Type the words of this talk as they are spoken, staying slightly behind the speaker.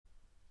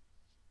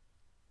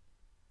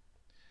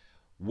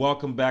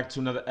Welcome back to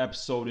another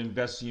episode of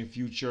Investing in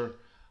Future.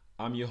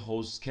 I'm your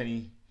host,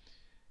 Kenny,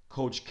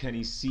 Coach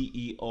Kenny,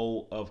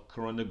 CEO of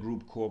Corona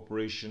Group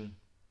Corporation.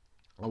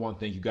 I want to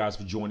thank you guys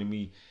for joining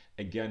me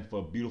again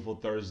for a beautiful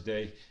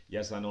Thursday.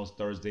 Yes, I know it's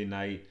Thursday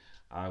night.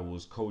 I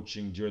was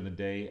coaching during the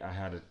day. I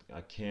had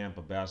a camp,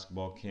 a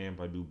basketball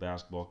camp. I do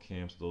basketball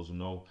camps, those who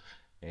know.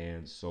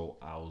 And so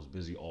I was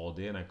busy all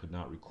day and I could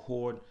not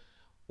record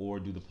or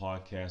do the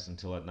podcast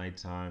until at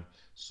nighttime.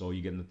 So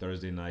you're getting the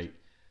Thursday night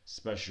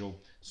special.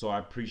 So I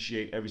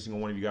appreciate every single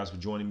one of you guys for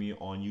joining me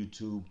on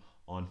YouTube,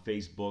 on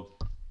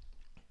Facebook,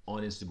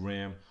 on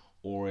Instagram,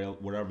 or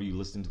wherever you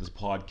listen to this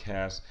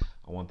podcast.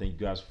 I want to thank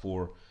you guys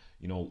for,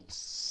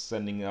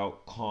 sending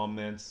out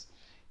comments.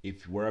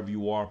 If wherever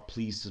you are,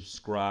 please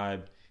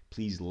subscribe,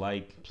 please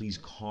like, please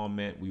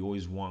comment. We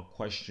always want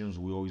questions.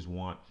 We always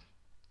want,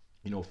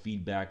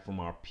 feedback from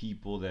our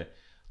people that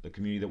the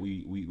community that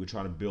we're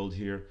trying to build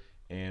here.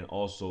 And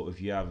also, if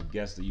you have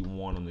guests that you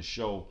want on the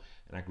show,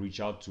 and I can reach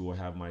out to, or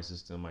have my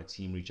assistant, my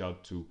team reach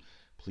out to,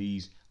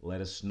 please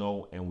let us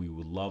know, and we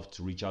would love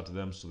to reach out to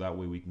them so that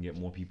way we can get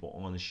more people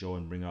on the show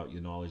and bring out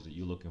your knowledge that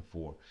you're looking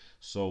for.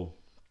 So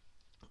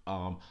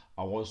I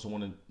also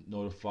want to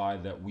notify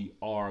that we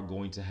are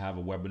going to have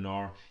a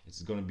webinar.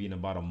 It's going to be in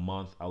about a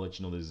month. I'll let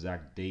you know the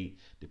exact date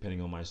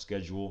depending on my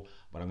schedule,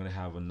 but I'm going to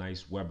have a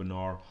nice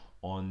webinar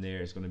on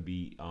there. It's going to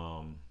be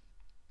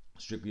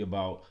strictly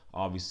about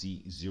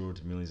obviously zero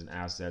to millions in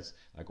assets.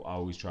 Like I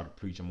always try to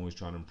preach, I'm always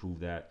trying to improve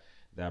that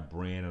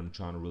brand. I'm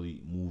trying to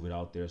really move it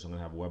out there. So I'm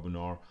gonna have a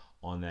webinar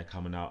on that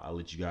coming out. I'll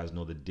let you guys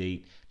know the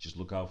date. Just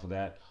look out for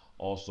that.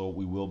 Also,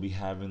 we will be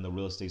having the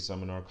real estate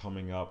seminar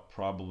coming up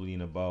probably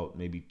in about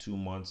maybe 2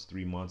 months,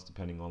 3 months,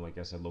 depending on, like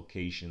I said,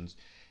 locations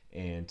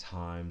and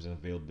times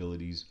and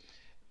availabilities.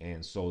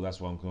 And so that's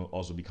why I'm going to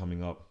also be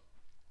coming up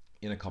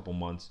in a couple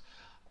months.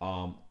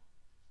 Um,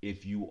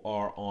 if you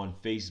are on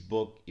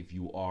Facebook, if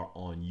you are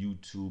on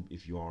YouTube,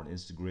 if you are on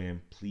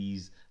Instagram,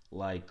 please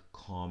like,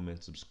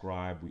 comment,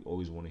 subscribe. We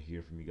always want to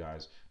hear from you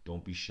guys.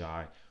 Don't be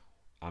shy.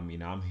 I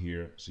mean, I'm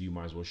here, so you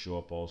might as well show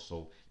up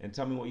also. And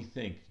tell me what you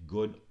think,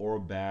 good or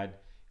bad.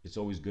 It's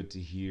always good to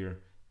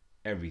hear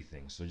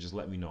everything. So just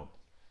let me know.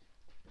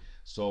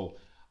 So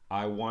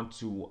I want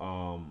to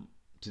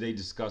today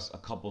discuss a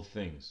couple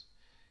things,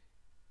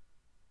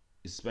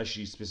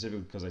 especially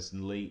specifically because it's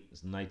late,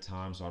 it's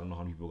nighttime, so I don't know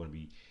how many people are going to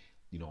be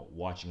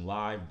watching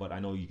live, but I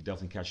know you can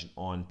definitely catch it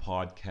on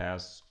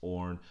podcasts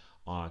or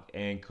on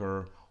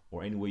Anchor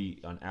or anyway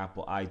on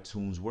Apple,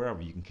 iTunes,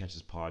 wherever you can catch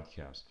this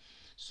podcast.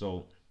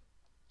 So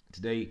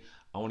today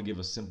I want to give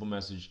a simple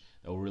message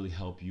that will really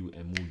help you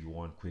and move you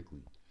on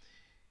quickly.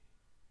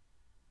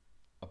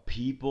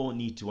 People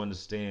need to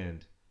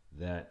understand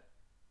that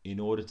in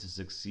order to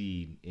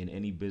succeed in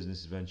any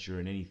business venture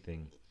and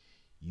anything,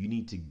 you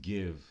need to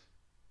give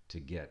to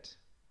get.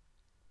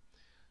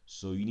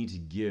 So you need to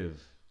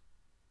give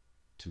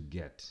to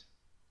get.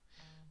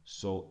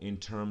 So in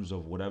terms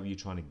of whatever you're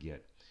trying to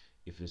get,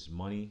 if it's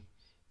money,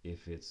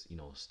 if it's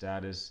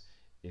status,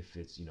 if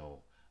it's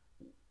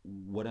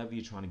whatever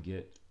you're trying to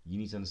get, you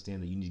need to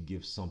understand that you need to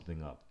give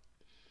something up.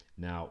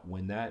 Now,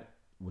 when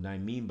I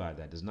mean by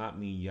that does not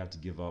mean you have to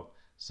give up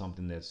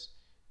something that's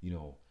you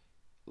know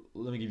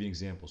let me give you an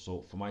example.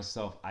 So for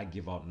myself, I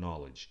give out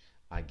knowledge.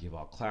 I give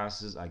out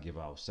classes, I give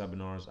out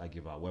seminars, I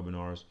give out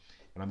webinars,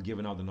 and I'm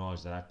giving out the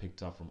knowledge that I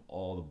picked up from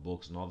all the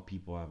books and all the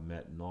people I've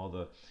met and all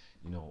the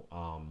you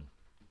know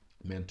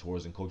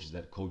mentors and coaches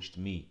that coached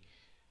me.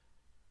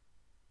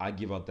 I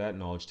give out that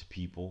knowledge to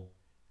people,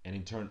 and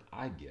in turn,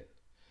 I get.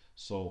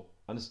 So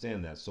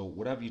understand that. So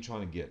whatever you're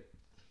trying to get,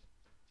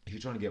 if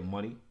you're trying to get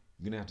money,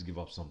 you're gonna have to give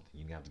up something.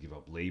 You're gonna have to give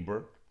up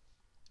labor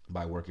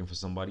by working for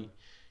somebody.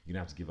 You're gonna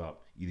have to give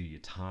up either your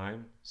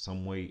time,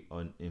 some way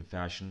in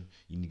fashion.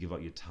 You need to give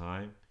out your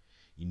time.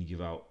 You need to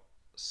give out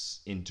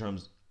in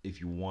terms if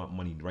you want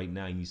money right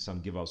now. You need some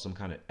give out some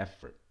kind of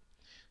effort.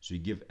 So you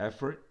give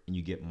effort and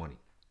you get money.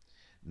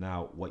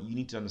 Now, what you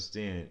need to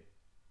understand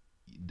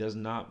does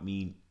not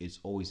mean it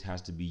always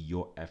has to be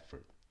your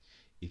effort.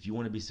 If you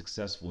want to be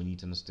successful, you need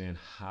to understand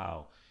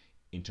how,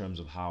 in terms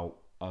of how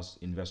us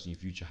invest in your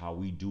future, how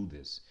we do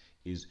this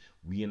is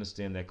we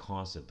understand that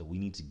concept that we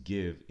need to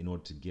give in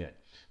order to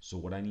get. So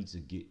what I need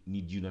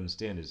you to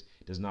understand is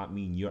it does not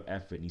mean your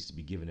effort needs to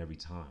be given every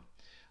time.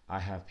 I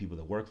have people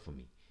that work for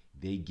me.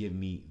 They give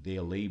me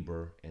their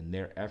labor and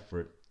their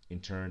effort. In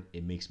turn,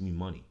 it makes me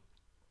money.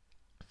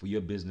 For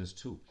your business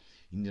too,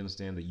 you need to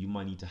understand that you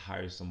might need to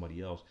hire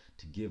somebody else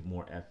to give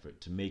more effort,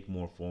 to make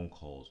more phone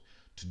calls,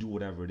 to do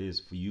whatever it is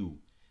for you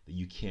that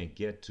you can't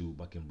get to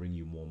but can bring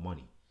you more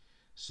money.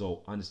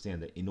 So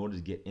understand that in order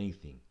to get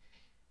anything,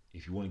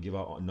 if you want to give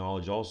out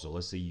knowledge also,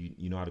 let's say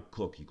you know how to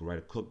cook, you can write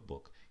a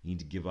cookbook. You need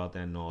to give out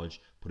that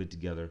knowledge, put it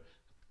together,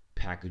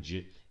 package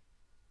it,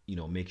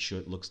 make sure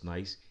it looks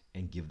nice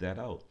and give that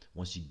out.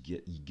 Once you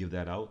give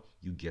that out,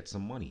 you get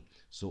some money.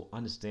 So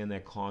understand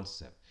that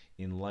concept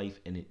in life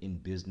and in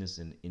business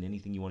and in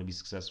anything you want to be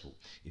successful.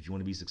 If you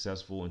want to be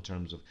successful in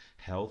terms of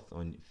health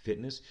and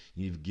fitness,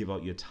 you need to give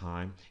out your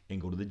time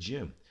and go to the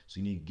gym. So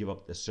you need to give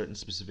up a certain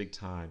specific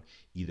time,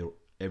 either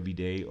every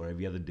day or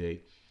every other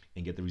day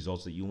and get the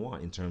results that you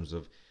want. In terms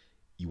of,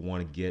 you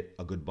want to get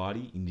a good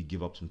body, you need to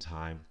give up some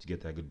time to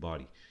get that good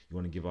body. You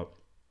want to give up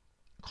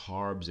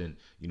carbs and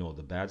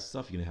the bad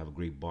stuff, you're gonna have a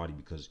great body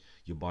because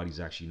your body's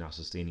actually not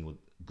sustaining with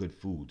good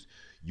foods.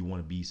 You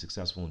want to be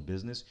successful in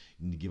business,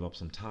 you need to give up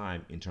some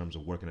time in terms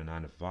of working a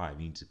 9 to 5.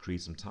 You need to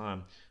create some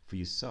time for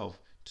yourself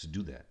to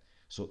do that.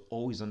 So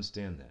always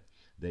understand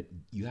that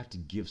you have to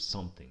give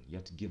something, you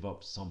have to give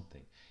up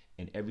something,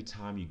 and every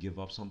time you give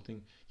up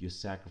something, you're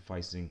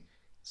sacrificing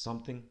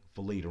something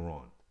for later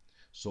on.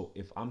 So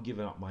if I'm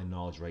giving up my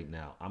knowledge right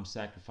now, I'm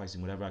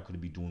sacrificing whatever I could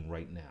be doing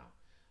right now.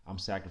 I'm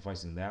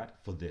sacrificing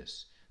that for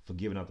this, for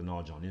giving out the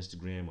knowledge on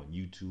Instagram, on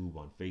YouTube,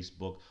 on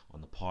Facebook,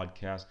 on the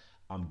podcast.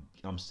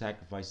 I'm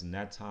sacrificing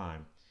that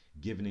time,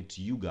 giving it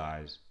to you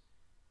guys,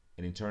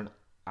 and in turn,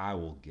 I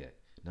will get.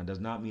 Now, does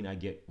not mean I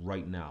get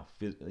right now.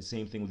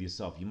 Same thing with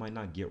yourself. You might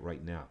not get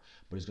right now,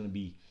 but it's going to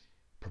be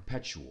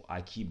perpetual.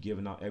 I keep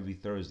giving out every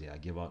Thursday. I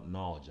give out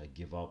knowledge. I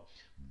give out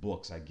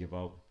books. I give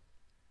out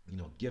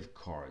gift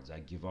cards. I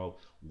give out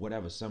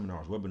whatever,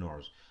 seminars,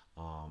 webinars,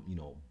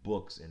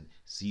 books and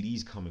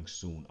CDs coming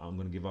soon. I'm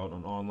going to give out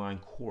an online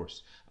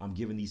course. I'm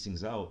giving these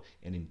things out,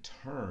 and in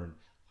turn,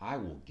 I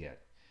will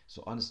get.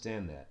 So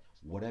understand that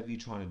whatever you're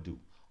trying to do,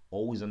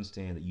 always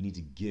understand that you need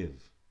to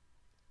give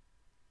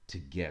to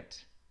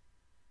get.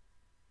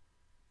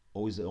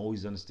 Always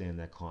understand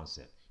that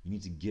concept. You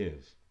need to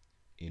give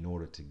in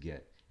order to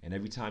get. And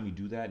every time you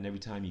do that, and every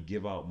time you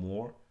give out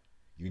more,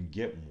 you can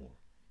get more.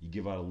 You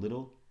give out a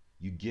little,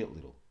 you get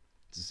little.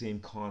 It's the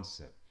same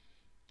concept.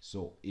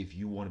 So if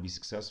you want to be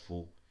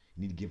successful,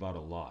 you need to give out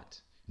a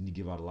lot. You need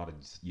to give out a lot of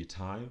your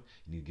time.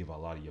 You need to give out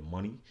a lot of your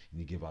money. You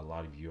need to give out a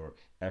lot of your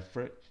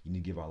effort. You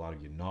need to give out a lot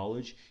of your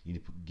knowledge. You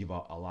need to give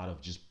out a lot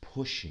of just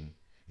pushing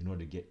in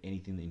order to get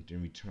anything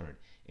in return.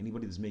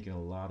 Anybody that's making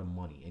a lot of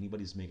money,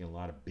 anybody that's making a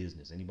lot of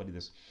business, anybody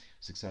that's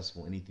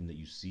successful, anything that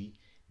you see,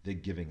 they're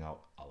giving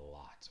out a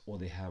lot, or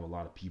they have a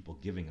lot of people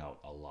giving out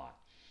a lot.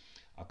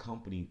 A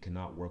company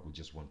cannot work with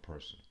just one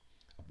person.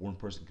 One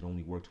person can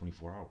only work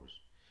 24 hours.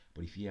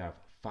 But if you have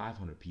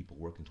 500 people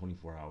working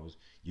 24 hours,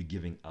 you're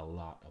giving a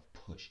lot of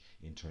push.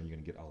 In turn, you're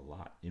going to get a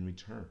lot in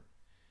return.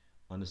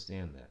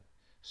 Understand that.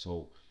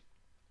 So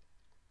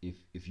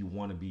if you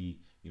want to be,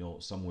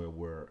 somewhere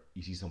where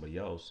you see somebody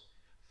else,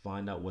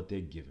 find out what they're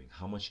giving.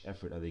 How much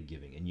effort are they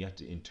giving? And you have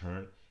to, in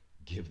turn,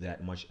 give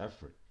that much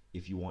effort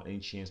if you want any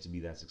chance to be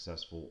that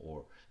successful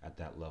or at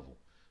that level.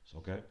 So,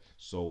 okay?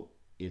 So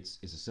it's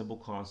a simple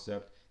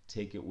concept.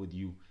 Take it with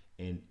you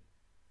and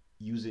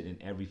use it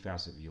in every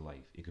facet of your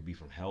life. It could be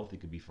from health, it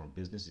could be from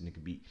business, and it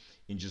could be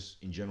in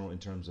general in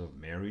terms of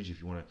marriage.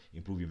 If you want to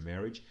improve your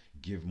marriage,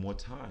 give more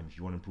time. If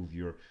you want to improve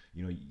your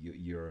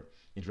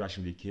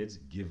interaction with your kids,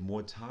 give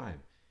more time.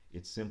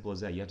 It's simple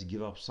as that. You have to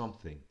give up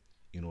something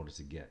in order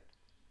to get.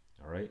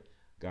 All right,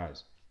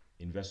 guys.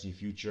 Invest in your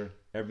future.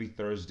 Every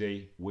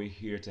Thursday, we're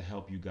here to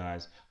help you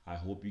guys. I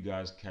hope you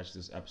guys catch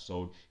this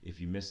episode.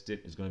 If you missed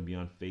it, it's going to be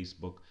on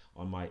Facebook,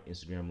 on my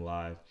Instagram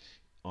Live.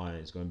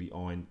 It's going to be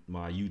on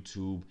my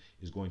YouTube.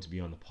 It's going to be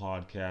on the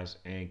podcast,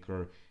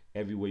 Anchor,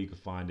 everywhere you can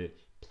find it.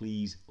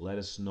 Please let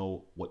us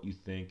know what you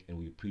think, and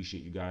we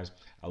appreciate you guys.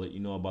 I'll let you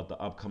know about the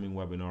upcoming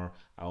webinar.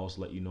 I'll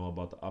also let you know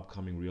about the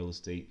upcoming real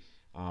estate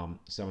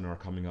seminar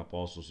coming up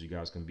also, so you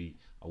guys can be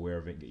aware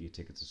of it and get your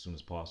tickets as soon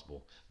as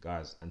possible.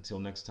 Guys, until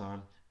next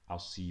time, I'll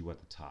see you at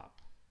the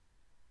top.